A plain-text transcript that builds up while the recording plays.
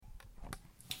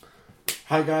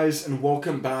Hi guys, and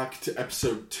welcome back to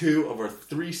episode 2 of our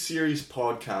 3-series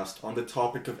podcast on the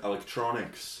topic of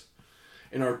electronics.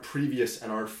 In our previous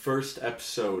and our first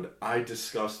episode, I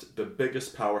discussed the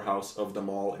biggest powerhouse of them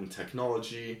all in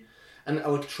technology, and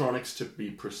electronics to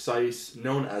be precise,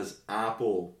 known as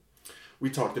Apple. We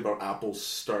talked about Apple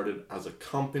started as a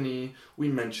company, we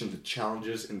mentioned the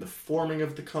challenges in the forming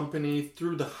of the company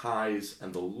through the highs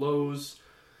and the lows,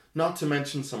 not to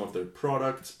mention some of their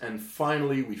products, and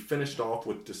finally we finished off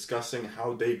with discussing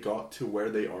how they got to where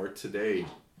they are today.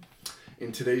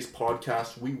 In today's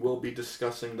podcast, we will be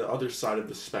discussing the other side of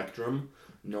the spectrum,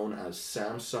 known as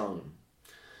Samsung.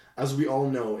 As we all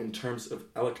know, in terms of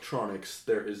electronics,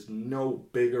 there is no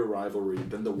bigger rivalry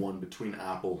than the one between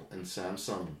Apple and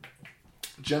Samsung.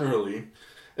 Generally,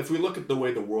 if we look at the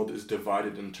way the world is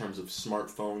divided in terms of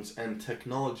smartphones and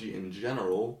technology in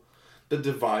general, the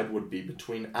divide would be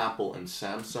between Apple and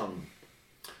Samsung.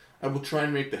 I will try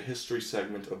and make the history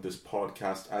segment of this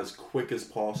podcast as quick as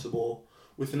possible,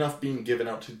 with enough being given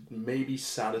out to maybe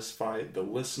satisfy the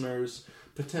listeners,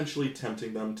 potentially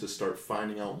tempting them to start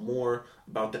finding out more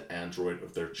about the Android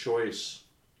of their choice.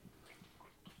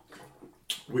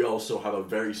 We also have a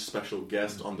very special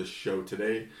guest on the show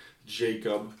today,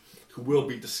 Jacob, who will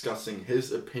be discussing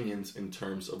his opinions in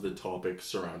terms of the topic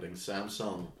surrounding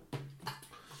Samsung.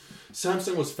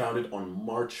 Samsung was founded on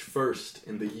March 1st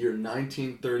in the year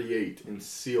 1938 in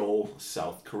Seoul,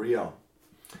 South Korea.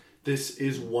 This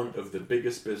is one of the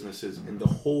biggest businesses in the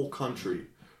whole country,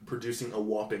 producing a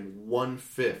whopping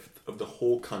 1/5 of the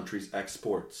whole country's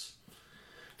exports.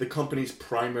 The company's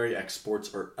primary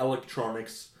exports are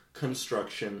electronics,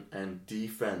 construction, and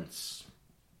defense.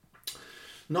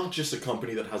 Not just a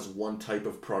company that has one type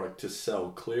of product to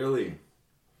sell, clearly.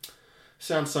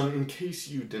 Samsung, in case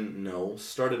you didn't know,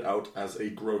 started out as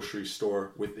a grocery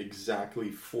store with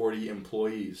exactly 40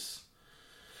 employees.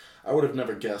 I would have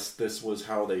never guessed this was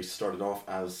how they started off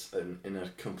in a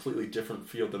completely different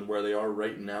field than where they are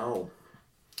right now.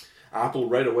 Apple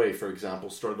right away, for example,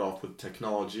 started off with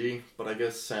technology, but I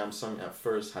guess Samsung at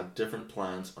first had different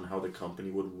plans on how the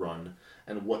company would run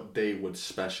and what they would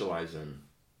specialize in.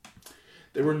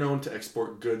 They were known to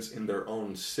export goods in their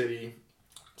own city,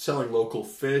 selling local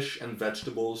fish and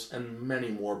vegetables and many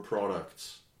more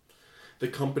products. The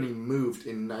company moved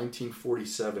in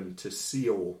 1947 to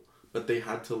Seoul, but they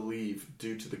had to leave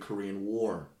due to the Korean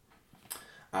War.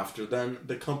 After then,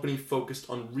 the company focused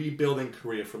on rebuilding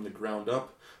Korea from the ground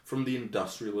up from the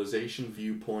industrialization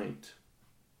viewpoint.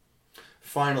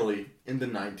 Finally, in the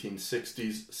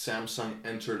 1960s, Samsung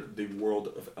entered the world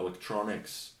of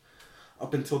electronics.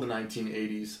 Up until the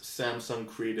 1980s, Samsung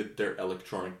created their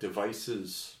electronic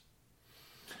devices.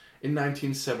 In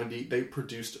 1970, they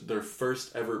produced their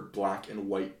first ever black and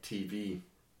white TV.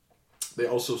 They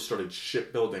also started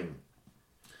shipbuilding.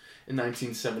 In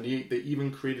 1978, they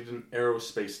even created an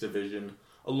aerospace division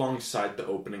alongside the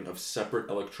opening of separate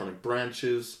electronic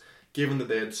branches, given that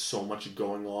they had so much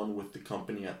going on with the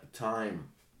company at the time.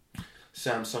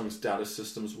 Samsung's data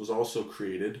systems was also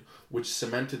created, which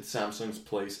cemented Samsung's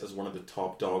place as one of the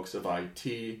top dogs of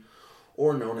IT,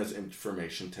 or known as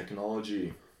information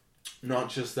technology. Not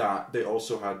just that, they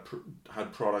also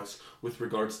had products with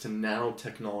regards to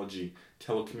nanotechnology,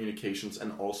 telecommunications,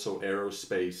 and also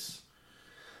aerospace.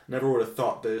 Never would have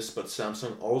thought this, but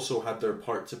Samsung also had their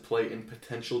part to play in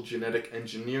potential genetic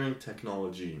engineering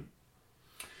technology.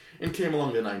 It came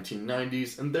along the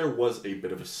 1990s, and there was a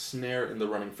bit of a snare in the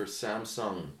running for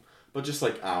Samsung. But just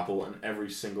like Apple and every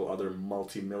single other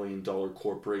multi-million-dollar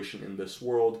corporation in this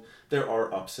world, there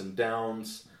are ups and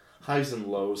downs, highs and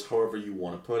lows, however you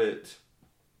want to put it.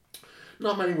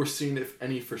 Not many were seen, if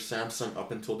any, for Samsung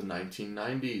up until the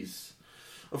 1990s.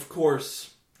 Of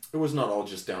course, it was not all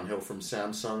just downhill from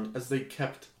Samsung, as they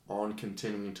kept on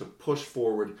continuing to push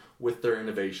forward with their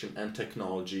innovation and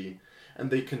technology, and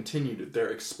they continued their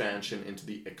expansion into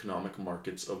the economic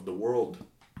markets of the world.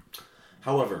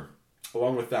 However,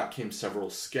 along with that came several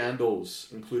scandals,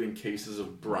 including cases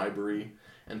of bribery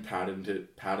and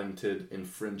patented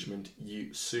infringement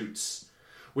suits,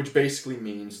 which basically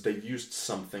means they used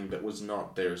something that was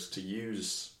not theirs to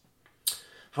use.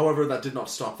 However, that did not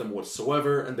stop them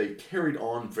whatsoever, and they carried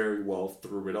on very well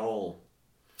through it all.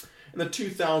 In the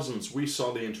 2000s, we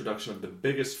saw the introduction of the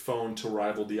biggest phone to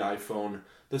rival the iPhone,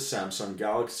 the Samsung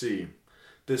Galaxy.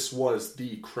 This was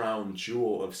the crown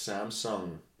jewel of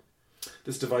Samsung.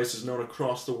 This device is known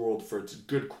across the world for its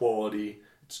good quality,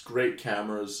 its great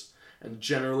cameras, and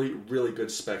generally really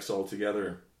good specs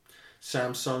altogether.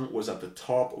 Samsung was at the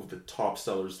top of the top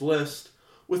sellers list,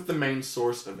 with the main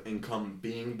source of income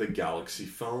being the Galaxy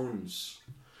phones.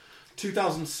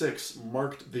 2006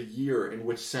 marked the year in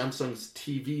which Samsung's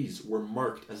TVs were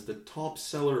marked as the top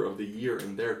seller of the year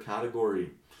in their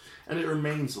category. And it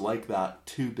remains like that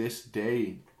to this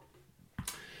day.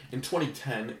 In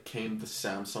 2010 came the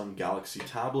Samsung Galaxy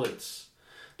tablets.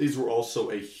 These were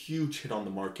also a huge hit on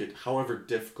the market, however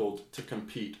difficult to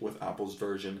compete with Apple's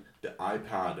version, the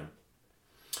iPad.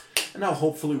 And now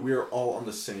hopefully we are all on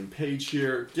the same page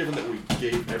here, given that we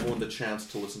gave everyone the chance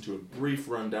to listen to a brief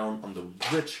rundown on the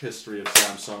rich history of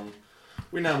Samsung.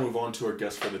 We now move on to our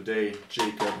guest for the day,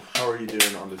 Jacob. How are you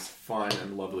doing on this fine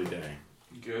and lovely day?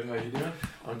 Good, how you doing?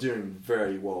 I'm doing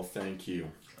very well, thank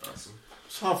you. Awesome.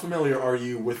 So how familiar are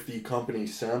you with the company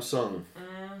Samsung?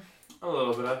 A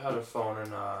little bit. I've had a phone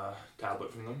and a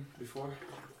tablet from them before.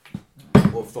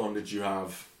 What phone did you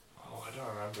have? Oh, I don't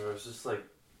remember. It was just like...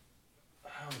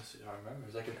 I honestly don't remember. It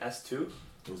was like an S2,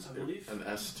 I believe. An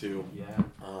S2. Yeah.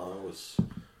 It was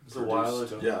a while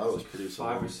ago. Yeah, it was produced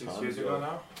 5 or 6 years ago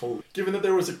now. Given that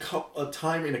there was a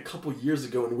time in a couple years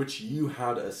ago in which you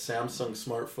had a Samsung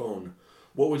smartphone,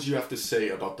 what would you have to say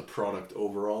about the product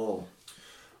overall?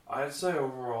 I'd say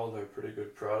overall they're a pretty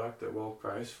good product. They're well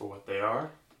priced for what they are.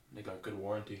 They got good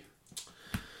warranty.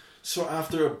 So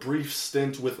after a brief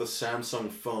stint with a Samsung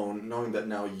phone, knowing that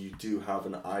now you do have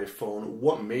an iPhone,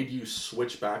 what made you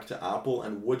switch back to Apple,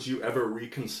 and would you ever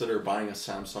reconsider buying a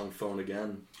Samsung phone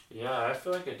again? Yeah, I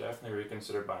feel like I definitely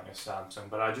reconsider buying a Samsung,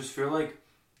 but I just feel like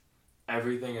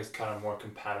everything is kind of more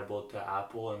compatible to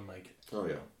Apple and like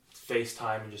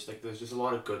FaceTime and just like there's just a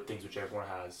lot of good things which everyone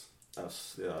has. That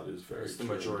is very It's the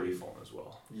majority phone as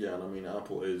well. Yeah, and I mean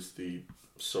Apple is the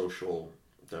social.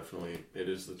 Definitely, it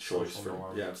is the choice social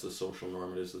norm. Yeah, it's the social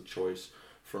norm. It is the choice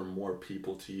for more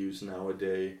people to use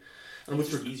nowadays. And it's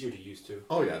just easier to use too.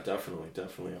 Oh yeah, definitely,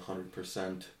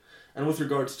 100%. And with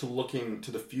regards to looking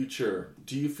to the future,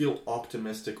 do you feel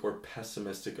optimistic or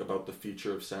pessimistic about the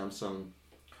future of Samsung?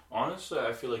 Honestly,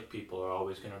 I feel like people are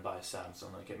always going to buy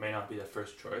Samsung. Like, it may not be their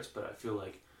first choice, but I feel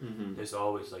like there's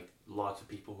always like lots of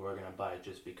people who are going to buy it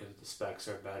just because the specs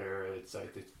are better. It's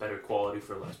like it's better quality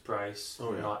for less price.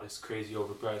 Not as crazy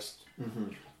overpriced.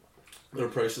 Their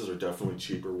prices are definitely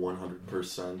cheaper,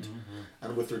 100%.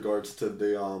 And with regards to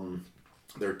their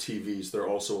TVs, they're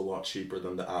also a lot cheaper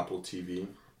than the Apple TV,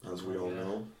 as we all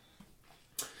know.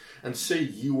 And say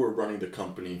you were running the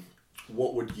company,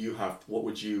 what would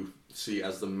you see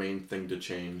as the main thing to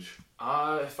change?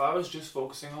 If I was just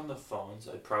focusing on the phones,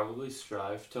 I'd probably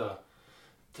strive to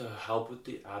help with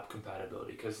the app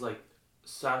compatibility, because like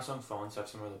Samsung phones have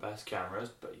some of the best cameras,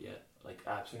 but yet like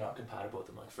apps are not compatible with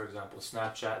them. Like for example,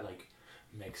 Snapchat like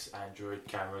makes Android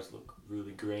cameras look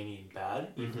really grainy and bad,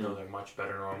 even though they're much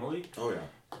better normally. Oh yeah.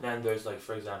 Then there's like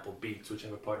for example Beats, which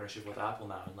have a partnership with Apple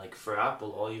now, and like for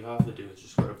Apple, all you have to do is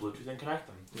just go to Bluetooth and connect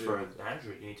them. Yeah. For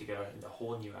Android, you need to get a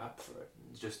whole new app for it.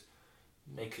 It's just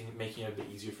making it a bit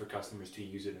easier for customers to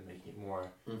use it and making it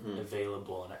more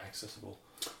available and accessible.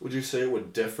 Would you say it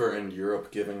would differ in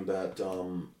Europe, given that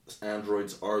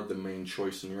Androids are the main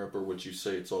choice in Europe, or would you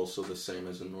say it's also the same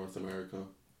as in North America?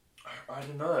 I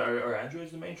didn't know that. Are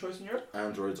Androids the main choice in Europe?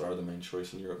 Androids are the main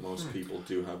choice in Europe. Most people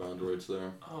do have Androids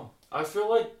there. Oh, I feel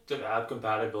like the app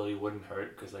compatibility wouldn't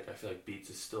hurt, because like I feel like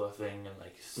Beats is still a thing, and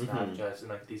like Snapchats and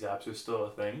like these apps are still a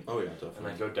thing. Oh yeah, definitely. And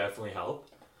like it would definitely help.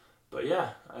 But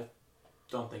yeah, I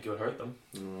don't think it would hurt them.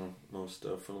 No, most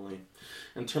definitely.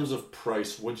 In terms of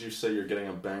price, would you say you're getting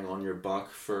a bang on your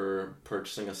buck for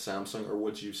purchasing a Samsung, or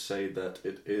would you say that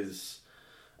it is,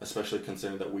 especially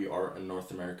considering that we are in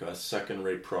North America, a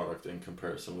second-rate product in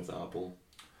comparison with Apple?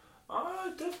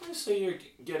 I'd definitely say you're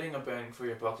getting a bang for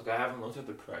your buck. Like, I haven't looked at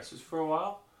the prices for a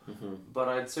while, but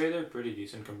I'd say they're pretty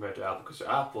decent compared to Apple, because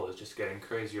Apple is just getting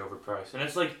crazy overpriced. And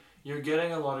it's like, you're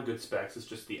getting a lot of good specs, it's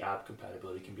just the app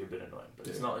compatibility can be a bit annoying, but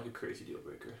it's not like a crazy deal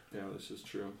breaker. Yeah, this is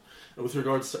true. And with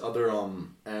regards to other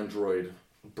Android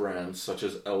brands, such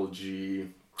as LG,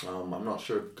 I'm not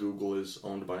sure if Google is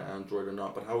owned by Android or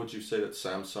not, but how would you say that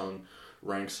Samsung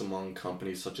ranks among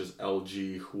companies such as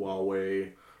LG,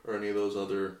 Huawei, or any of those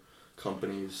other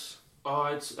companies? Oh,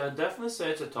 I'd definitely say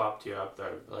it's a top tier up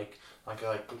there. Like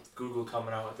with Google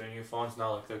coming out with their new phones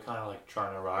now, like they're kind of like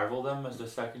trying to rival them as the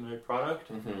second-rate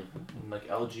product. And like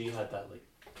LG had that like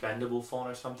bendable phone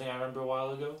or something I remember a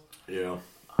while ago. Yeah.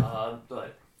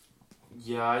 But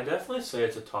yeah, I definitely say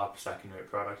it's a top second-rate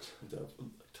product.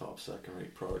 Top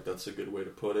second-rate product. That's a good way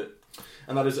to put it.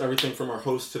 And that is everything from our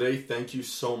host today. Thank you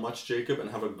so much, Jacob,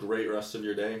 and have a great rest of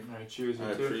your day. All right, cheers.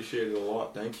 I appreciate it a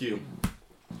lot. Thank you.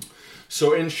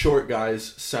 So in short,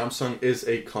 guys, Samsung is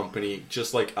a company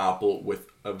just like Apple with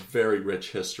a very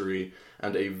rich history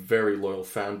and a very loyal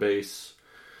fan base.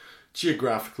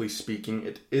 Geographically speaking,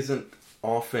 it isn't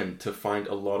often to find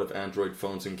a lot of Android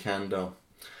phones in Canada.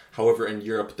 However, in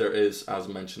Europe there is, as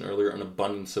mentioned earlier, an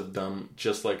abundance of them,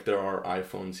 just like there are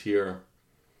iPhones here.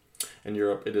 In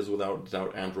Europe, it is without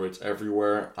doubt Androids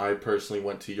everywhere. I personally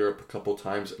went to Europe a couple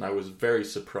times, and I was very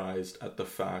surprised at the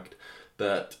fact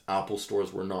that Apple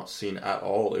stores were not seen at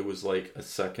all. It was like a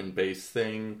second base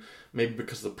thing, maybe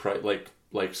because the price,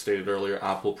 like stated earlier,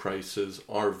 Apple prices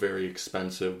are very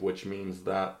expensive, which means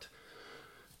that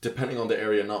depending on the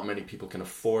area, not many people can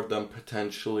afford them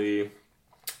potentially.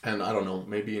 And I don't know,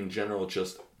 maybe in general,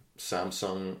 just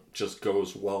Samsung just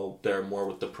goes well there more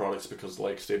with the products, because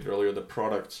like stated earlier, the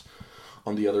products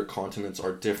on the other continents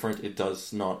are different. It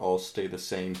does not all stay the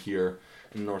same here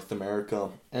in North America.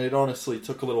 And it honestly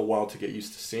took a little while to get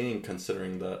used to seeing,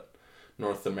 considering that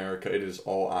North America, it is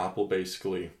all Apple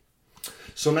basically.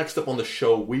 So next up on the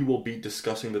show, we will be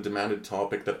discussing the demanded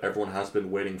topic that everyone has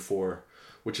been waiting for,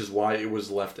 which is why it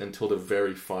was left until the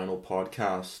very final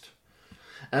podcast.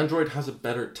 Android has a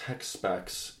better tech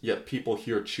specs, yet people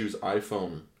here choose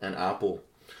iPhone and Apple.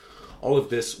 All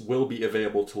of this will be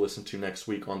available to listen to next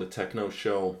week on the Techno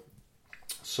show.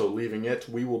 So leaving it,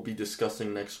 we will be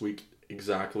discussing next week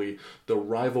exactly the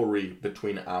rivalry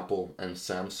between Apple and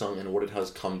Samsung and what it has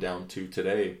come down to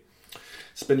today.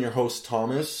 It's been your host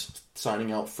Thomas,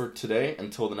 signing out for today.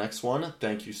 Until the next one,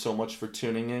 thank you so much for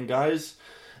tuning in, guys.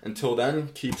 Until then,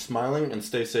 keep smiling and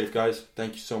stay safe, guys.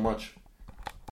 Thank you so much.